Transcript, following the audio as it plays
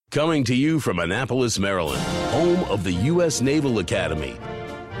Coming to you from Annapolis, Maryland, home of the U.S. Naval Academy,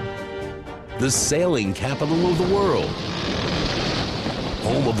 the sailing capital of the world,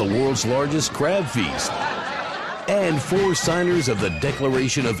 home of the world's largest crab feast, and 4 signers of the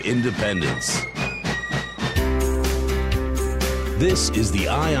Declaration of Independence. This is the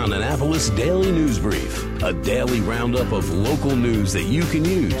Eye on Annapolis Daily News Brief, a daily roundup of local news that you can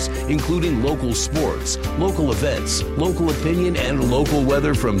use, including local sports, local events, local opinion, and local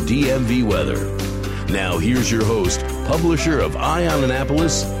weather from DMV Weather. Now here's your host, publisher of Eye on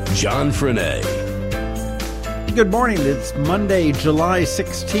Annapolis, John Frenaye. Good morning. It's Monday, July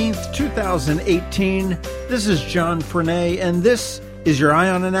 16th, 2018. This is John Frenaye, and this is your Eye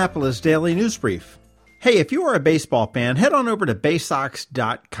on Annapolis Daily News Brief. Hey, if you are a baseball fan, head on over to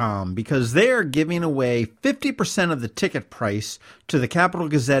BAYSOX.com because they are giving away 50% of the ticket price to the Capital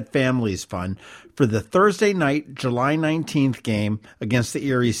Gazette Families Fund for the Thursday night, July 19th game against the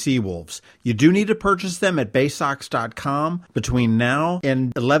Erie Seawolves. You do need to purchase them at BAYSOX.com between now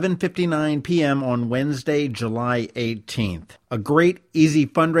and 11:59 p.m. on Wednesday, July 18th. A great, easy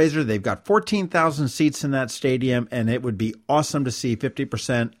fundraiser. They've got 14,000 seats in that stadium, and it would be awesome to see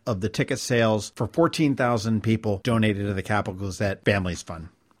 50% of the ticket sales for 14,000 people donated to the Capital Gazette Families Fund.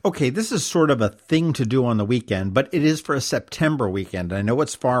 Okay, this is sort of a thing to do on the weekend, but it is for a September weekend. I know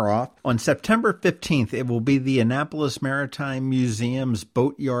it's far off. On September 15th, it will be the Annapolis Maritime Museum's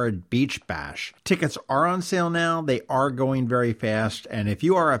Boatyard Beach Bash. Tickets are on sale now. They are going very fast. And if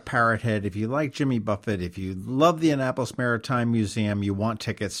you are a parrot head, if you like Jimmy Buffett, if you love the Annapolis Maritime Museum, you want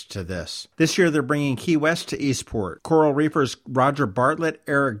tickets to this. This year, they're bringing Key West to Eastport. Coral Reefers Roger Bartlett,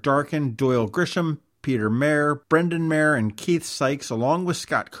 Eric Darkin, Doyle Grisham, Peter Mayer, Brendan Mayer, and Keith Sykes, along with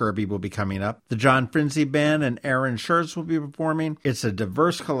Scott Kirby, will be coming up. The John Frinzy Band and Aaron Schertz will be performing. It's a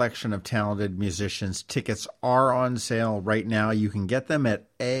diverse collection of talented musicians. Tickets are on sale right now. You can get them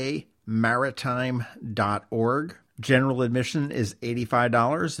at amaritime.org. General admission is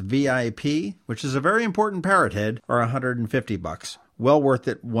 $85. VIP, which is a very important parrot head, are $150. Well worth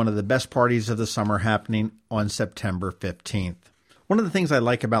it. One of the best parties of the summer happening on September 15th. One of the things I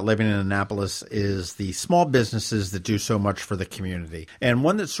like about living in Annapolis is the small businesses that do so much for the community. And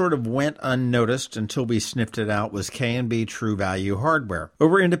one that sort of went unnoticed until we sniffed it out was K&B True Value Hardware.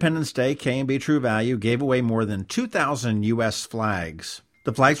 Over Independence Day, K&B True Value gave away more than 2,000 U.S. flags.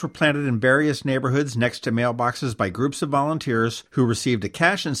 The flags were planted in various neighborhoods next to mailboxes by groups of volunteers who received a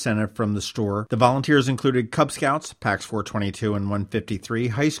cash incentive from the store. The volunteers included Cub Scouts, Packs 422 and 153,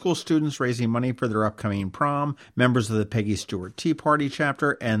 high school students raising money for their upcoming prom, members of the Peggy Stewart Tea Party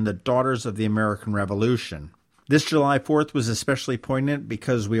chapter, and the Daughters of the American Revolution. This July 4th was especially poignant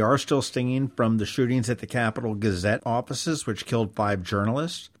because we are still stinging from the shootings at the Capital Gazette offices, which killed 5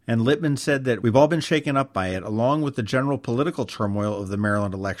 journalists. And Littman said that we've all been shaken up by it, along with the general political turmoil of the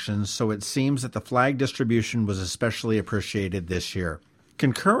Maryland elections, so it seems that the flag distribution was especially appreciated this year.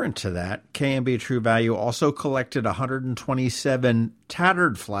 Concurrent to that, K&B True Value also collected 127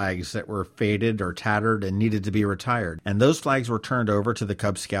 tattered flags that were faded or tattered and needed to be retired. And those flags were turned over to the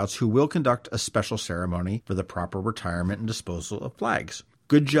Cub Scouts, who will conduct a special ceremony for the proper retirement and disposal of flags.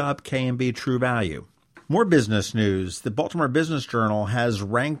 Good job, K&B True Value. More business news. The Baltimore Business Journal has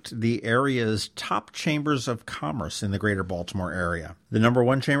ranked the area's top chambers of commerce in the greater Baltimore area. The number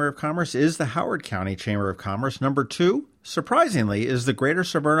 1 chamber of commerce is the Howard County Chamber of Commerce. Number 2, surprisingly, is the Greater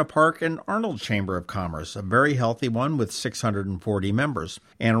Severna Park and Arnold Chamber of Commerce, a very healthy one with 640 members.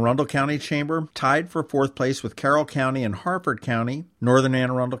 Anne Arundel County Chamber tied for 4th place with Carroll County and Harford County. Northern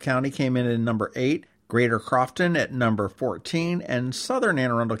Anne Arundel County came in at number 8. Greater Crofton at number 14, and Southern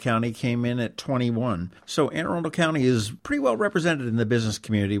Anne Arundel County came in at 21. So Anne Arundel County is pretty well represented in the business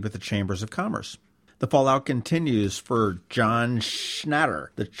community with the Chambers of Commerce. The fallout continues for John Schnatter,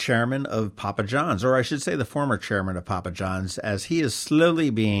 the chairman of Papa John's, or I should say the former chairman of Papa John's, as he is slowly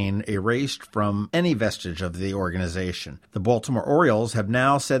being erased from any vestige of the organization. The Baltimore Orioles have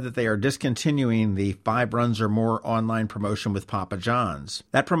now said that they are discontinuing the 5 runs or more online promotion with Papa John's.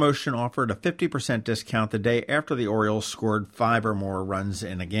 That promotion offered a 50% discount the day after the Orioles scored 5 or more runs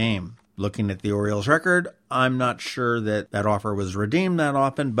in a game. Looking at the Orioles' record, I'm not sure that offer was redeemed that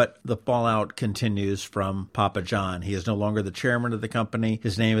often, but the fallout continues from Papa John. He is no longer the chairman of the company.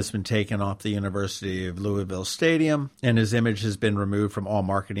 His name has been taken off the University of Louisville Stadium, and his image has been removed from all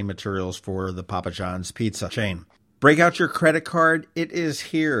marketing materials for the Papa John's pizza chain. Break out your credit card. It is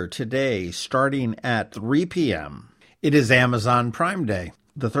here today, starting at 3 p.m. It is Amazon Prime Day.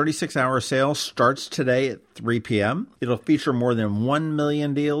 The 36-hour sale starts today at 3 p.m. It'll feature more than 1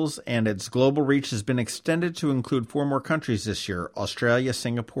 million deals, and its global reach has been extended to include 4 more countries this year: Australia,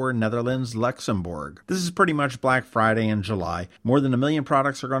 Singapore, Netherlands, Luxembourg. This is pretty much Black Friday in July. More than 1 million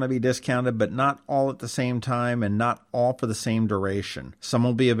products are going to be discounted, but not all at the same time and not all for the same duration. Some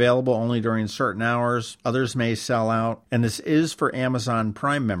will be available only during certain hours. Others may sell out. And this is for Amazon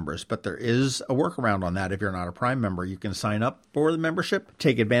Prime members, but there is a workaround on that. If you're not a Prime member, you can sign up for the membership,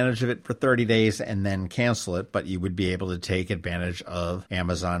 take advantage of it for 30 days, and then cancel it, but you would be able to take advantage of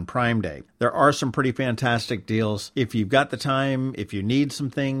Amazon Prime Day. There are some pretty fantastic deals. If you've got the time, if you need some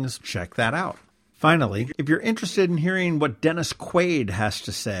things, check that out. Finally, if you're interested in hearing what Dennis Quaid has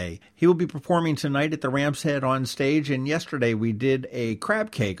to say, he will be performing tonight at the Ram's Head on stage, and yesterday we did a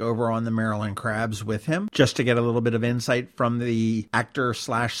crab cake over on the Maryland Crabs with him, just to get a little bit of insight from the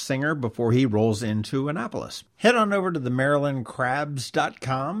actor/singer before he rolls into Annapolis. Head on over to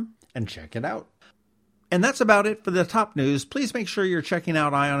themarylandcrabs.com and check it out. And that's about it for the top news. Please make sure you're checking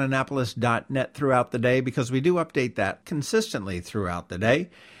out eyeonannapolis.net throughout the day, because we do update that consistently throughout the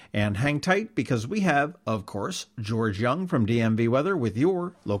day. And hang tight, because we have, of course, George Young from DMV Weather with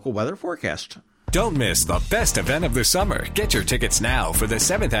your local weather forecast. Don't miss the best event of the summer. Get your tickets now for the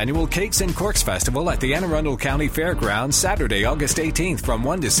 7th Annual Cakes and Corks Festival at the Anne Arundel County Fairgrounds, Saturday, August 18th from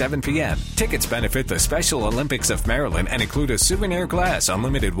 1 to 7 p.m. Tickets benefit the Special Olympics of Maryland and include a souvenir glass,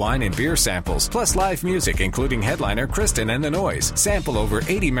 unlimited wine and beer samples, plus live music including headliner Kristen and the Noise. Sample over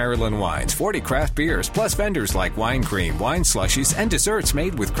 80 Maryland wines, 40 craft beers, plus vendors like wine cream, wine slushies, and desserts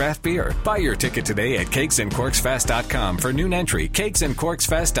made with craft beer. Buy your ticket today at cakesandcorksfest.com for noon entry,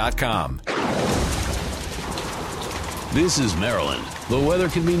 cakesandcorksfest.com. This is Maryland. The weather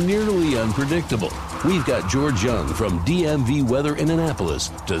can be nearly unpredictable. We've got George Young from DMV Weather in Annapolis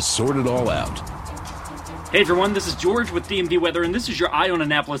to sort it all out. Hey everyone, this is George with DMV Weather, and this is your Eye on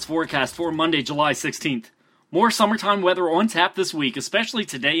Annapolis forecast for Monday, July 16th. More summertime weather on tap this week, especially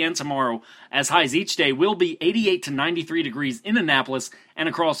today and tomorrow, as highs each day will be 88 to 93 degrees in Annapolis and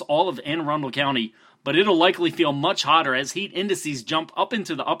across all of Anne Arundel County. But it'll likely feel much hotter as heat indices jump up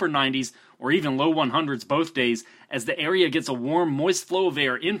into the upper 90s or even low 100s both days, as the area gets a warm, moist flow of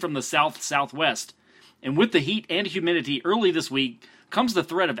air in from the south-southwest. And with the heat and humidity early this week comes the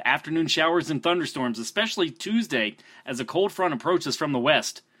threat of afternoon showers and thunderstorms, especially Tuesday as a cold front approaches from the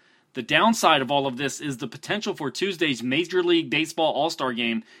west. The downside of all of this is the potential for Tuesday's Major League Baseball All-Star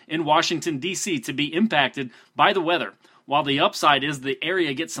Game in Washington, D.C. to be impacted by the weather, while the upside is the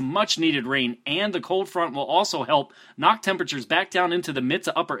area gets some much-needed rain, and the cold front will also help knock temperatures back down into the mid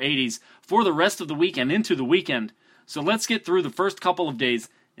to upper 80s for the rest of the week and into the weekend. So let's get through the first couple of days,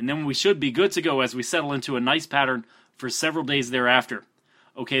 and then we should be good to go as we settle into a nice pattern for several days thereafter.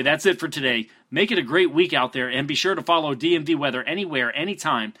 Okay, that's it for today. Make it a great week out there, and be sure to follow DMV Weather anywhere,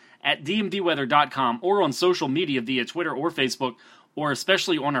 anytime, at dmvweather.com or on social media via Twitter or Facebook, or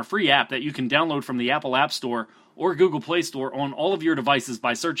especially on our free app that you can download from the Apple App Store or Google Play Store on all of your devices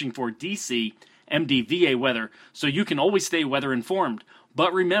by searching for DC MDVA Weather, so you can always stay weather informed.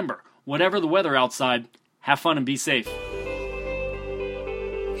 But remember, whatever the weather outside, have fun and be safe.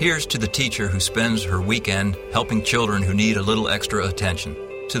 Here's to the teacher who spends her weekend helping children who need a little extra attention.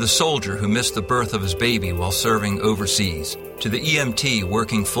 To the soldier who missed the birth of his baby while serving overseas. To the EMT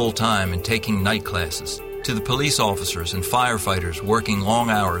working full-time and taking night classes. To the police officers and firefighters working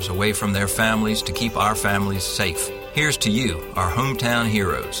long hours away from their families to keep our families safe. Here's to you, our hometown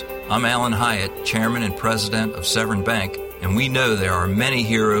heroes. I'm Alan Hyatt, Chairman and President of Severn Bank, and we know there are many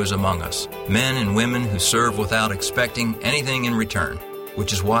heroes among us, men and women who serve without expecting anything in return,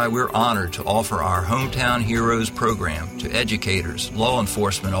 which is why we're honored to offer our Hometown Heroes program to educators, law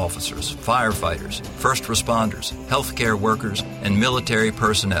enforcement officers, firefighters, first responders, healthcare workers, and military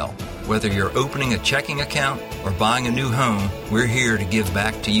personnel. Whether you're opening a checking account or buying a new home, we're here to give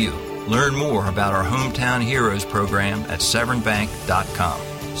back to you. Learn more about our Hometown Heroes program at severnbank.com.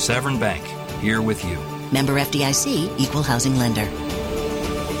 Severn Bank, here with you. Member FDIC, Equal Housing Lender.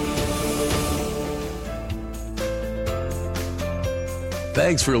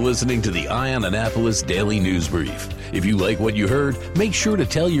 Thanks for listening to the Eye on Annapolis Daily News Brief. If you like what you heard, make sure to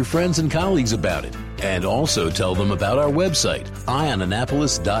tell your friends and colleagues about it. And also tell them about our website,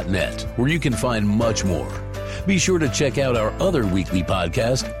 eyeonannapolis.net, where you can find much more. Be sure to check out our other weekly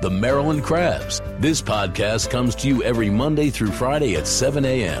podcast, The Maryland Crabs. This podcast comes to you every Monday through Friday at 7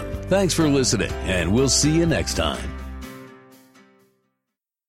 a.m. Thanks for listening, and we'll see you next time.